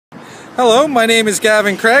Hello, my name is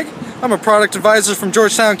Gavin Craig. I'm a product advisor from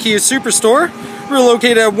Georgetown Kia Superstore. We're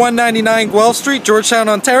located at 199 Guelph Street, Georgetown,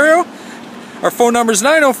 Ontario. Our phone number is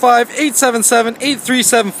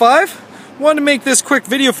 905-877-8375. Wanted to make this quick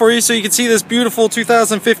video for you so you can see this beautiful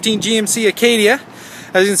 2015 GMC Acadia.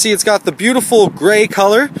 As you can see, it's got the beautiful gray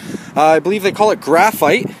color. I believe they call it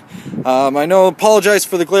graphite. Apologize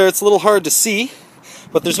for the glare, it's a little hard to see,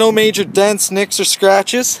 but there's no major dents, nicks, or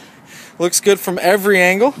scratches. Looks good from every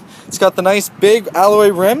angle. It's got the nice big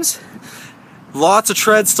alloy rims. Lots of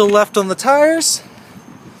tread still left on the tires.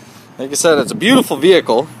 Like I said, it's a beautiful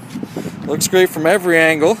vehicle. Looks great from every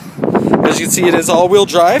angle. As you can see, it is all-wheel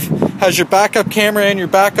drive. Has your backup camera and your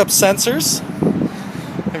backup sensors.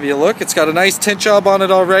 If you look, it's got a nice tint job on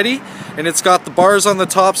it already, and it's got the bars on the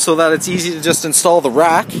top so that it's easy to just install the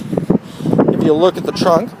rack. If you look at the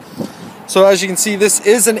trunk. So as you can see, this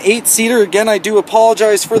is an 8-seater. Again, I do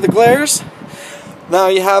apologize for the glares. Now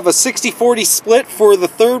you have a 60-40 split for the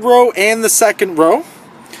third row and the second row.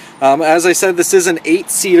 As I said, this is an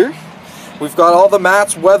 8-seater. We've got all the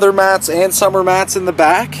mats, weather mats and summer mats in the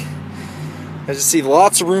back. As you see,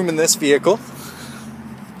 lots of room in this vehicle.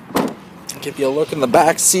 I'll give you a look in the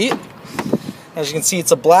back seat. As you can see,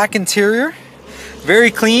 it's a black interior. Very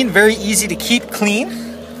clean, very easy to keep clean.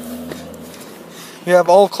 We have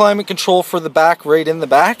all climate control for the back right in the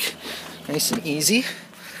back. Nice and easy.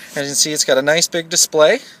 As you can see, it's got a nice big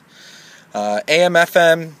display. AM,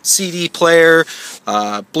 FM, CD player,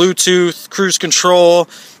 Bluetooth, cruise control.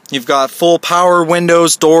 You've got full power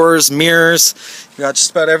windows, doors, mirrors. You've got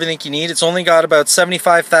just about everything you need. It's only got about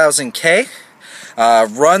 75,000 K.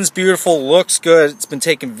 Runs beautiful, looks good. It's been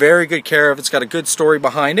taken very good care of. It's got a good story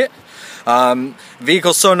behind it.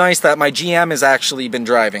 Vehicle's so nice that my GM has actually been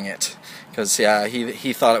driving it, because yeah,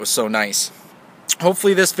 he thought it was so nice.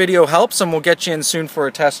 Hopefully this video helps, and we'll get you in soon for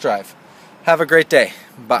a test drive. Have a great day.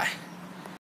 Bye.